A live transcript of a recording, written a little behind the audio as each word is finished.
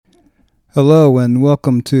Hello and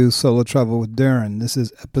welcome to Solo Travel with Darren. This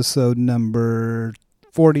is episode number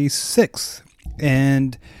 46.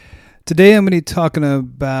 And today I'm going to be talking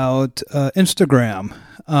about Instagram.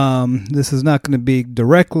 This is not going to be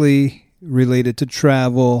directly related to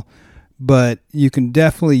travel, but you can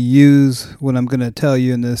definitely use what I'm going to tell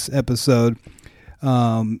you in this episode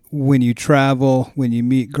when you travel, when you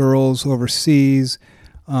meet girls overseas.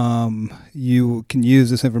 You can use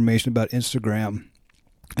this information about Instagram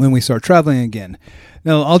when we start traveling again.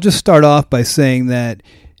 Now, I'll just start off by saying that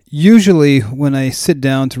usually when I sit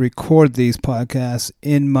down to record these podcasts,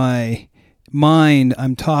 in my mind,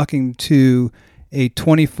 I'm talking to a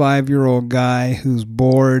 25-year-old guy who's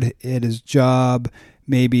bored at his job,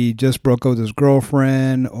 maybe just broke up with his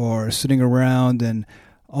girlfriend or sitting around and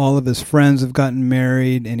all of his friends have gotten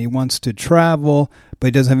married and he wants to travel, but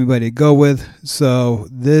he doesn't have anybody to go with. So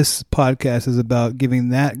this podcast is about giving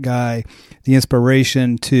that guy the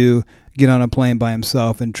inspiration to get on a plane by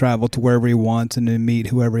himself and travel to wherever he wants and to meet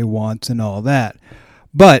whoever he wants and all that.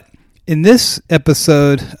 But in this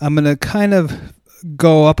episode, I'm going to kind of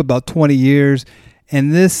go up about 20 years,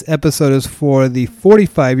 and this episode is for the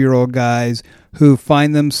 45-year-old guys who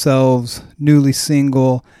find themselves newly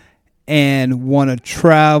single and want to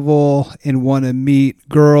travel and want to meet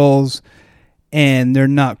girls, and they're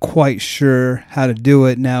not quite sure how to do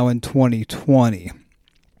it now in 2020.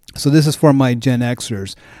 So this is for my Gen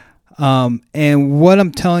Xers. And what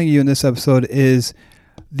I'm telling you in this episode is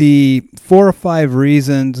the 4 or 5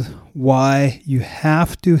 reasons why you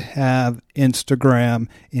have to have Instagram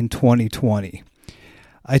in 2020.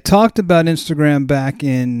 I talked about Instagram back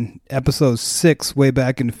in episode 6, way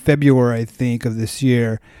back in February, I think, of this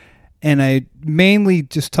year. And I mainly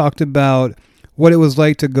just talked about what it was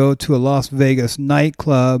like to go to a Las Vegas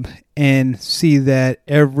nightclub and see that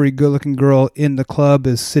every good-looking girl in the club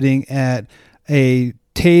is sitting at a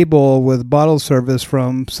table with bottle service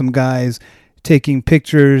from some guys taking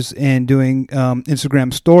pictures and doing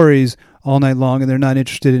Instagram stories all night long, and they're not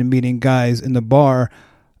interested in meeting guys in the bar.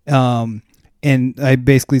 And I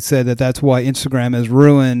basically said that that's why Instagram has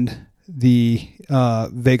ruined the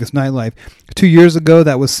Vegas nightlife. 2 years ago,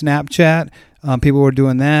 that was Snapchat. People were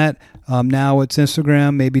doing that. Now it's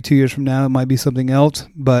Instagram. Maybe 2 years from now, it might be something else.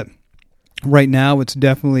 But right now, it's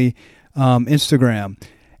definitely Instagram.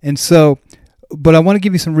 And so, but I want to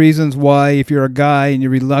give you some reasons why, if you're a guy and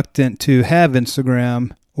you're reluctant to have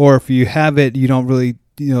Instagram, or if you have it, you don't really,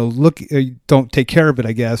 don't take care of it,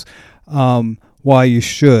 I guess, why you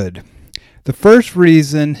should. The first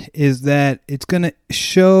reason is that it's going to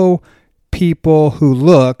show people who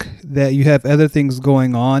look that you have other things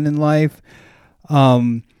going on in life.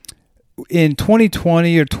 In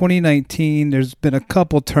 2020 or 2019, there's been a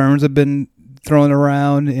couple terms that have been thrown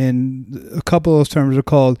around, and a couple of those terms are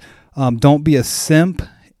called don't be a simp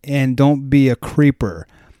and don't be a creeper.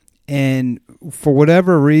 And for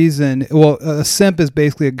whatever reason, a simp is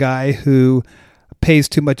basically a guy who pays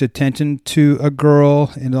too much attention to a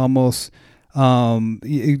girl and almost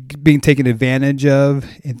being taken advantage of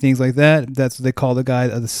and things like that. That's what they call the guy,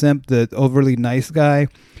 the simp, the overly nice guy.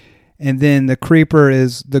 And then the creeper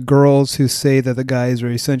is the girls who say that the guys are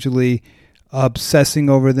essentially obsessing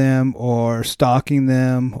over them or stalking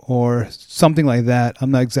them or something like that. I'm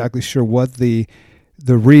not exactly sure what the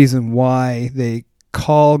reason why they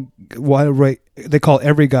call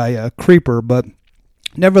every guy a creeper, but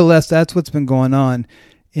nevertheless, that's what's been going on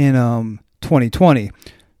in 2020.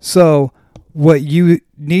 So what you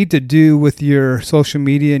need to do with your social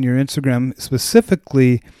media and your Instagram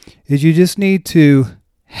specifically is you just need to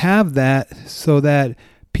have that so that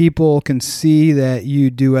people can see that you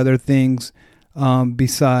do other things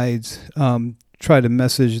besides try to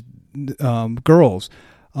message girls.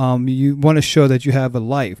 You want to show that you have a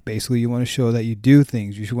life. Basically, you want to show that you do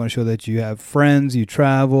things. You want to show that you have friends, you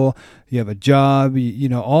travel, you have a job,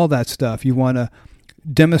 all that stuff. You want to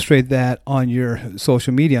demonstrate that on your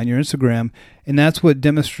social media, on your Instagram, and that's what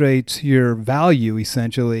demonstrates your value,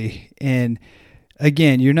 essentially. And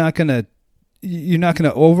again, you're not gonna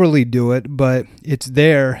overly do it, but it's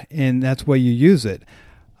there, and that's why you use it.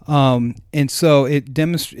 And so it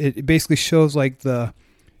basically shows like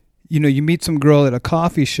you meet some girl at a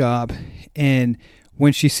coffee shop, and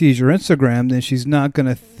when she sees your Instagram, then she's not going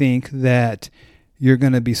to think that you're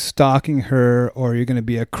going to be stalking her or you're going to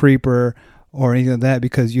be a creeper or anything like that,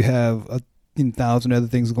 because you have 1,000 other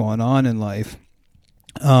things going on in life.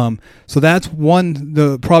 So that's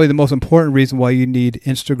probably the most important reason why you need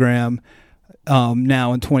Instagram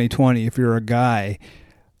now in 2020 if you're a guy.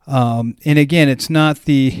 And again, it's not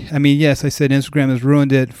yes, I said Instagram has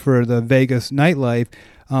ruined it for the Vegas nightlife,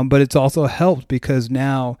 but it's also helped because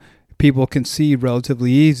now people can see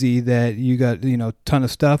relatively easy that you got, ton of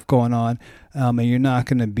stuff going on, and you're not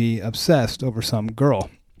going to be obsessed over some girl.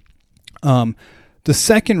 The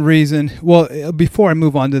second reason, well, before I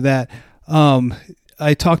move on to that,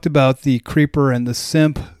 I talked about the creeper and the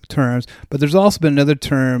simp terms, but there's also been another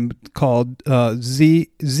term called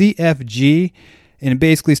ZFG, and it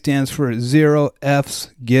basically stands for zero F's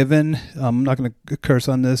given. I'm not going to curse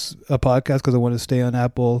on this podcast because I want to stay on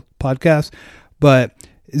Apple Podcasts, but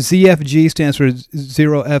ZFG stands for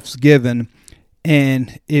zero F's given,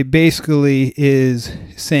 and it basically is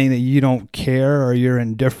saying that you don't care or you're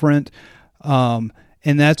indifferent.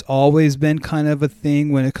 And that's always been kind of a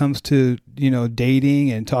thing when it comes to, dating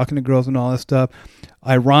and talking to girls and all that stuff.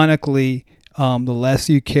 Ironically, the less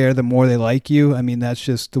you care, the more they like you. I mean, that's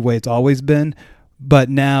just the way it's always been. But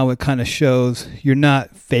now it kind of shows you're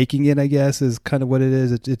not faking it, I guess, is kind of what it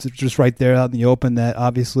is. It's just right there out in the open that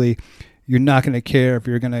obviously you're not going to care if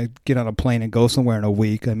you're going to get on a plane and go somewhere in a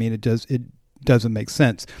week. I mean, it doesn't make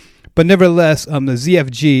sense. But nevertheless, the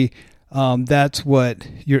ZFG, that's what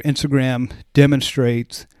your Instagram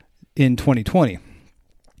demonstrates in 2020.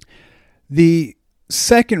 The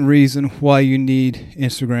second reason why you need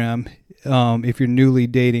Instagram, if you're newly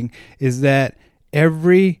dating, is that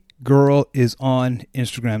every girl is on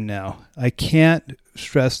Instagram now. I can't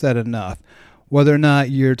stress that enough. Whether or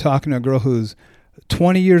not you're talking to a girl who's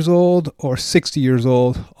 20 years old or 60 years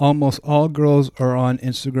old, almost all girls are on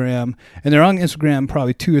Instagram, and they're on Instagram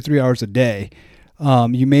probably 2 or 3 hours a day.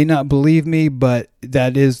 You may not believe me, but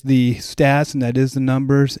that is the stats and that is the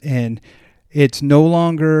numbers. And it's no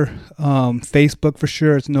longer Facebook for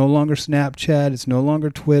sure. It's no longer Snapchat. It's no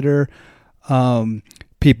longer Twitter.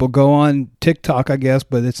 People go on TikTok, I guess,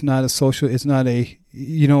 but it's not a social. It's not a,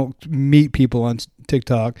 you don't meet people on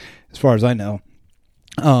TikTok as far as I know.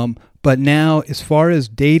 But now as far as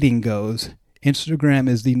dating goes, Instagram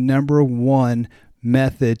is the number one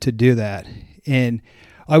method to do that. And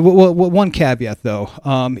one caveat, though.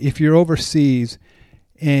 If you're overseas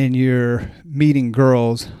and you're meeting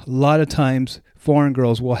girls, a lot of times foreign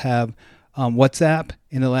girls will have WhatsApp,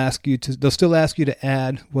 and they'll still ask you to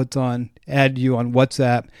add you on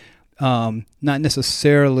WhatsApp, not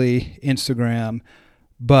necessarily Instagram,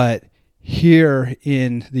 but here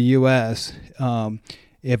in the U.S.,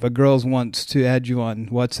 if a girl wants to add you on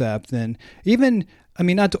WhatsApp, then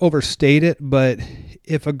not to overstate it, but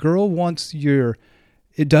if a girl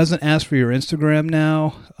it doesn't ask for your Instagram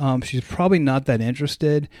now, she's probably not that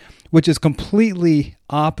interested, which is completely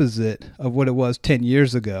opposite of what it was 10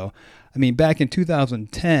 years ago. I mean, back in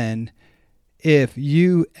 2010, if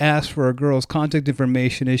you asked for a girl's contact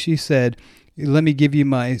information and she said, let me give you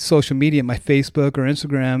my social media, my Facebook or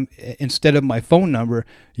Instagram, instead of my phone number,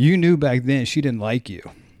 you knew back then she didn't like you.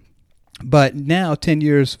 But now, 10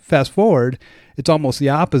 years fast forward, it's almost the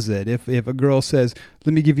opposite. If a girl says,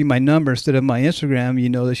 let me give you my number instead of my Instagram, you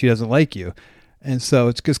know that she doesn't like you. And so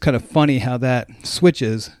it's just kind of funny how that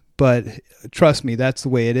switches. But trust me, that's the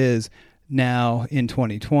way it is now in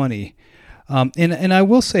 2020. And I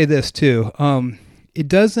will say this too. It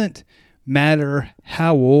doesn't matter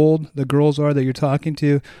how old the girls are that you're talking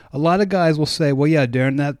to. A lot of guys will say, well, yeah,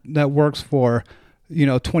 Darren, that works for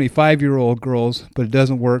 25-year-old girls, but it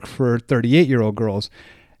doesn't work for 38-year-old girls.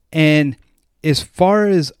 And as far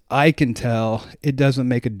as I can tell, it doesn't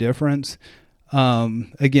make a difference.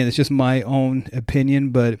 Again, it's just my own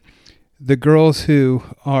opinion, but the girls who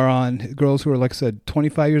are, like I said,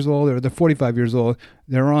 25 years old or they're 45 years old,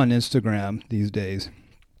 they're on Instagram these days.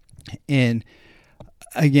 And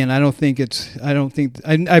again,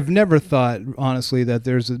 I've never thought, honestly, that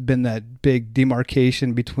there's been that big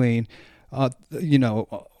demarcation between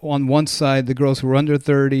on one side, the girls who were under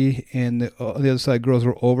 30 and the other side, girls who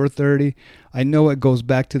were over 30. I know it goes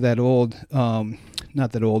back to that old,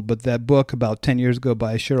 not that old, but that book about 10 years ago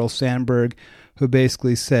by Sheryl Sandberg, who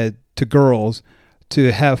basically said to girls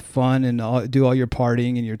to have fun and do all your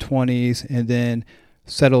partying in your 20s and then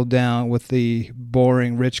settle down with the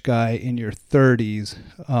boring rich guy in your 30s.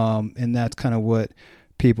 And that's kind of what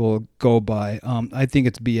people go by. I think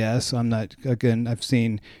it's BS. I've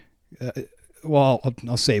seen...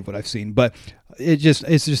 I'll save what I've seen, but it's just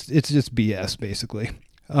BS basically.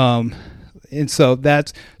 And so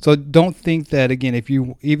don't think that, again, if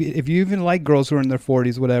you even like girls who are in their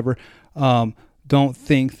 40s, whatever, don't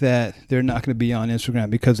think that they're not going to be on Instagram,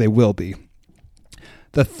 because they will be.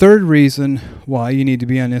 The third reason why you need to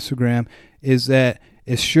be on Instagram is that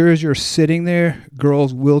as sure as you're sitting there,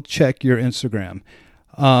 girls will check your Instagram.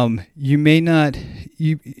 You may not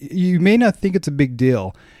think it's a big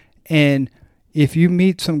deal. And if you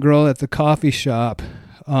meet some girl at the coffee shop,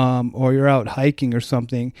 or you're out hiking or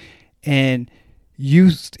something, and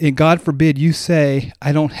and God forbid you say,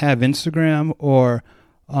 I don't have Instagram, or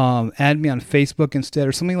add me on Facebook instead,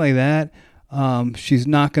 or something like that, she's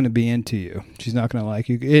not going to be into you. She's not going to like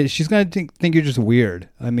you. She's going to think you're just weird.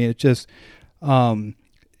 I mean, it's just,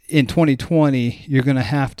 in 2020, you're going to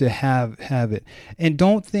have it. And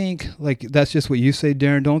don't think like that's just what you say,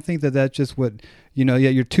 Darren. Don't think that that's just what,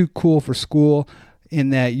 you're too cool for school, in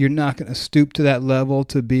that you're not going to stoop to that level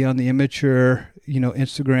to be on the immature,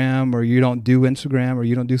 Instagram, or you don't do Instagram, or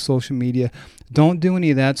you don't do social media. Don't do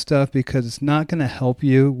any of that stuff, because it's not going to help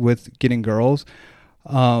you with getting girls.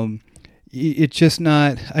 It's just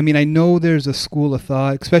not. I mean, I know there's a school of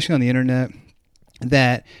thought, especially on the internet,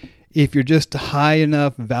 that if you're just a high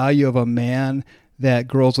enough value of a man, that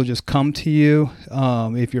girls will just come to you,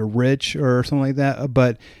 if you're rich or something like that.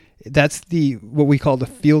 But that's what we call the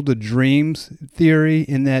field of dreams theory,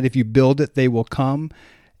 in that if you build it, they will come.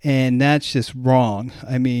 And that's just wrong.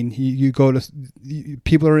 I mean, you go to,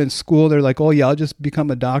 people are in school, they're like, oh yeah, I'll just become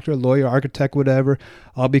a doctor, lawyer, architect, whatever.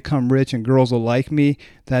 I'll become rich and girls will like me.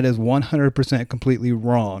 That is 100% completely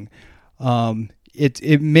wrong.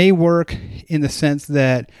 It may work in the sense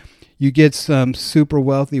that you get some super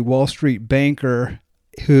wealthy Wall Street banker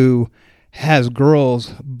who has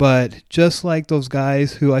girls, but just like those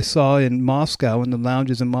guys who I saw in Moscow, in the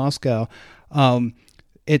lounges in Moscow,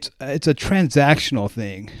 it's a transactional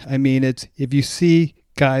thing. I mean, if you see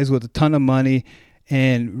guys with a ton of money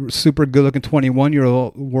and super good-looking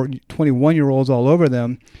 21-year-olds all over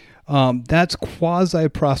them, that's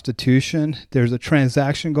quasi-prostitution. There's a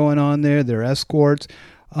transaction going on there. They're escorts.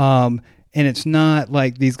 And it's not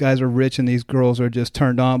like these guys are rich and these girls are just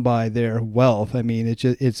turned on by their wealth. I mean,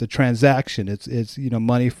 it's a transaction. It's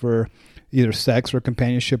money for either sex or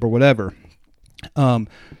companionship or whatever.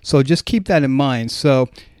 So just keep that in mind. So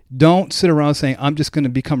don't sit around saying, I'm just going to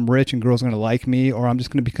become rich and girls are going to like me, or I'm just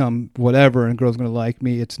going to become whatever and girls are going to like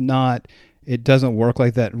me. It doesn't work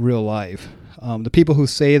like that in real life. The people who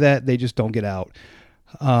say that, they just don't get out.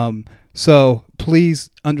 So please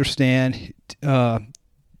understand,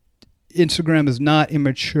 Instagram is not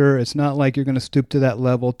immature. It's not like you're going to stoop to that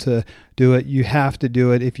level to do it. You have to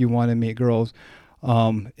do it if you want to meet girls,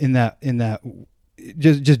 in that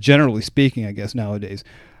just generally speaking, I guess, nowadays.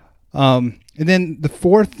 And then the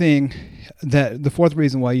fourth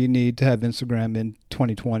reason why you need to have Instagram in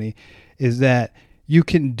 2020 is that you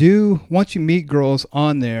can once you meet girls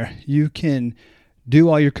on there, you can do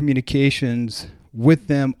all your communications with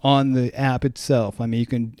them on the app itself. I mean, you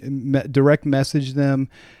can direct message them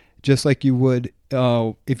just like you would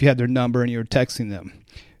if you had their number and you were texting them.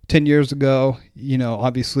 10 years ago,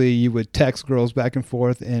 obviously you would text girls back and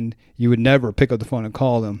forth and you would never pick up the phone and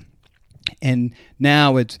call them. And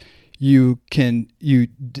now you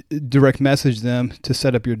direct message them to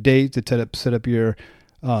set up your date, to set up your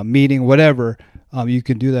meeting, whatever. You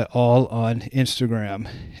can do that all on Instagram.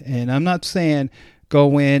 And I'm not saying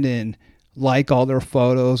go in and like all their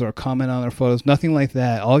photos or comment on their photos, nothing like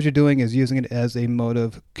that. All you're doing is using it as a mode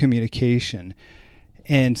of communication.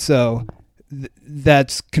 And so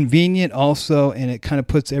that's convenient also, and it kind of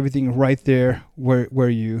puts everything right there where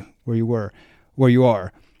you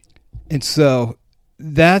are. And so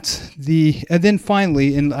that's and then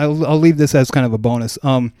finally, and I'll leave this as kind of a bonus.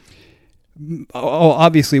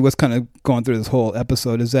 Obviously what's kind of going through this whole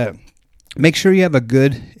episode is that make sure you have a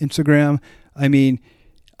good Instagram. I mean,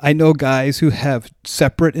 I know guys who have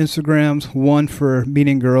separate Instagrams, one for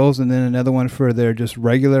meeting girls and then another one for their just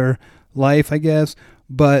regular life, I guess.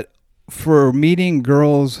 But for meeting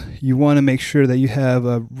girls, you want to make sure that you have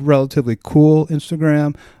a relatively cool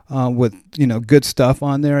Instagram with, good stuff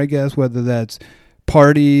on there, I guess, whether that's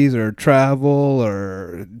parties or travel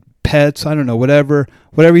or pets, I don't know, whatever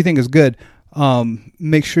you think is good.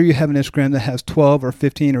 Make sure you have an Instagram that has 12 or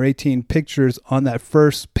 15 or 18 pictures on that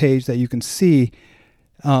first page that you can see.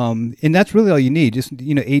 And that's really all you need. Just,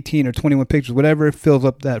 18 or 21 pictures, whatever fills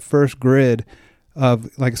up that first grid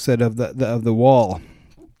of, like I said, of the wall.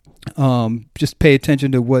 Just pay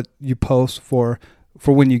attention to what you post for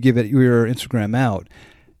when you give it your Instagram out.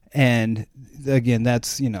 And again,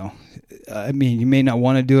 that's, I mean, you may not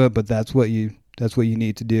want to do it, but that's what you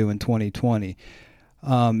need to do in 2020.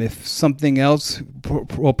 If something else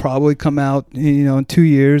will probably come out, in 2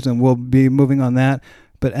 years, and we'll be moving on that.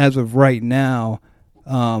 But as of right now,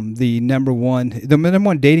 the number one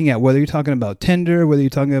dating app, whether you're talking about Tinder, whether you're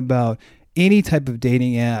talking about any type of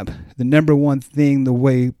dating app, the number one thing, the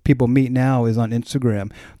way people meet now is on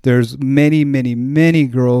Instagram. There's many, many, many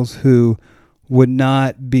girls who would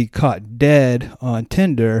not be caught dead on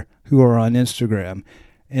Tinder who are on Instagram.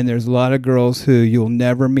 And there's a lot of girls who you'll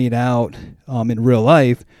never meet out in real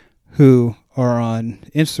life who are on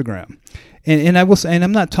Instagram. And I will say, and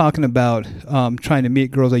I'm not talking about trying to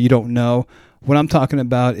meet girls that you don't know. What I'm talking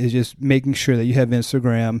about is just making sure that you have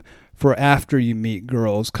Instagram for after you meet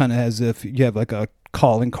girls, kind of as if you have like a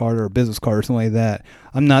calling card or a business card or something like that.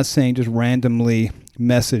 I'm not saying just randomly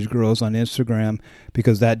message girls on Instagram,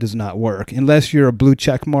 because that does not work. Unless you're a blue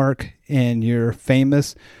check mark and you're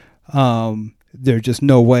famous, there's just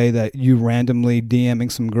no way that you randomly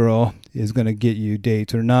DMing some girl is going to get you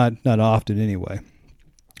dates, or not often anyway.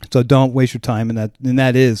 So don't waste your time in that. And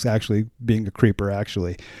that is actually being a creeper,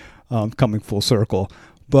 actually, coming full circle.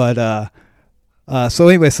 But so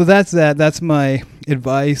anyway, so that's that. That's my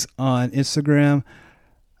advice on Instagram.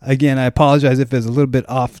 Again, I apologize if it's a little bit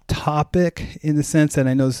off topic in the sense that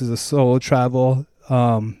I know this is a solo travel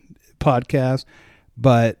podcast,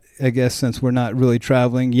 but I guess since we're not really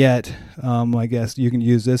traveling yet, I guess you can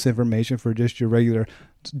use this information for just your regular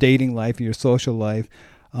dating life, your social life.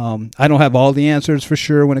 I don't have all the answers for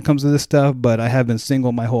sure when it comes to this stuff, but I have been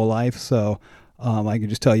single my whole life, so I can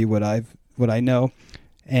just tell you what I know,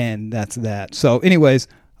 and that's that. So anyways,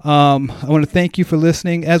 I want to thank you for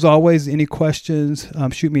listening. As always, any questions,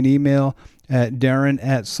 shoot me an email at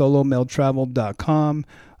darren@solomailtravel.com.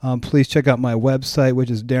 Please check out my website, which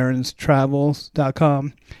is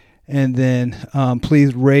darrenstravels.com. And then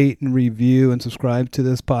please rate and review and subscribe to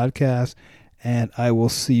this podcast. And I will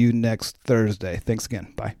see you next Thursday. Thanks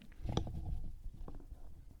again. Bye.